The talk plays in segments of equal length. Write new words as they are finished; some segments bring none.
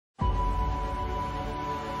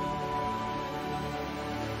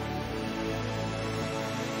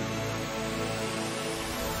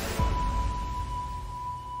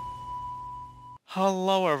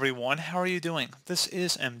Hello everyone, how are you doing? This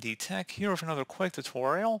is MD Tech here with another quick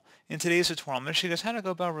tutorial. In today's tutorial, I'm going to show you guys how to go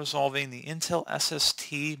about resolving the Intel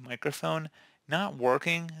SST microphone not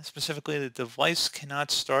working. Specifically, the device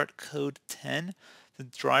cannot start code 10. The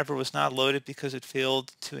driver was not loaded because it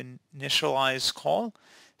failed to initialize call.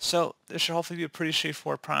 So this should hopefully be a pretty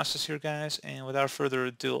straightforward process here, guys. And without further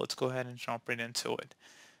ado, let's go ahead and jump right into it.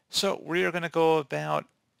 So we are going to go about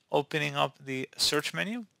opening up the search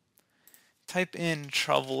menu. Type in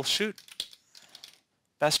troubleshoot.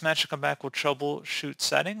 Best match to come back with troubleshoot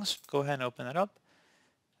settings. Go ahead and open that up.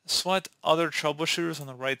 Select other troubleshooters on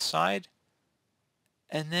the right side.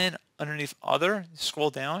 And then underneath other, scroll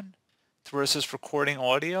down to where it says recording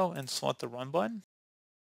audio and select the run button.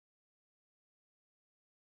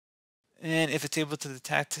 And if it's able to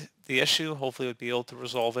detect the issue, hopefully it would be able to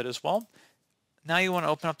resolve it as well. Now you want to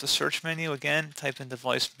open up the search menu again, type in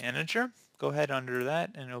device manager. Go ahead under that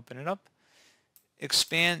and open it up.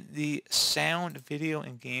 Expand the sound, video,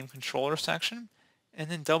 and game controller section,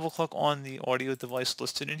 and then double click on the audio device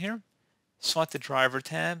listed in here. Select the driver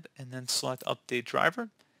tab, and then select update driver.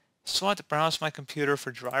 Select browse my computer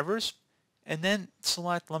for drivers, and then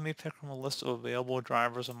select let me pick from a list of available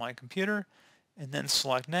drivers on my computer, and then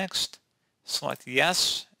select next. Select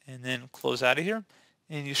yes, and then close out of here.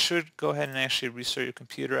 And you should go ahead and actually restart your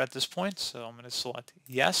computer at this point. So I'm going to select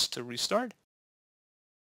yes to restart.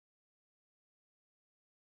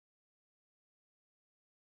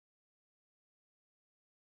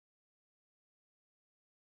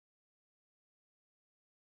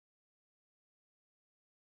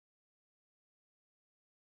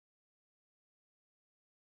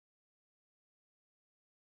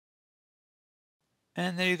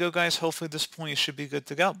 And there you go, guys. Hopefully at this point you should be good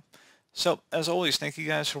to go. So as always, thank you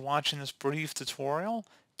guys for watching this brief tutorial.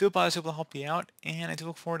 Do hope I was able to help you out, and I do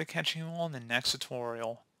look forward to catching you all in the next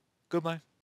tutorial. Goodbye.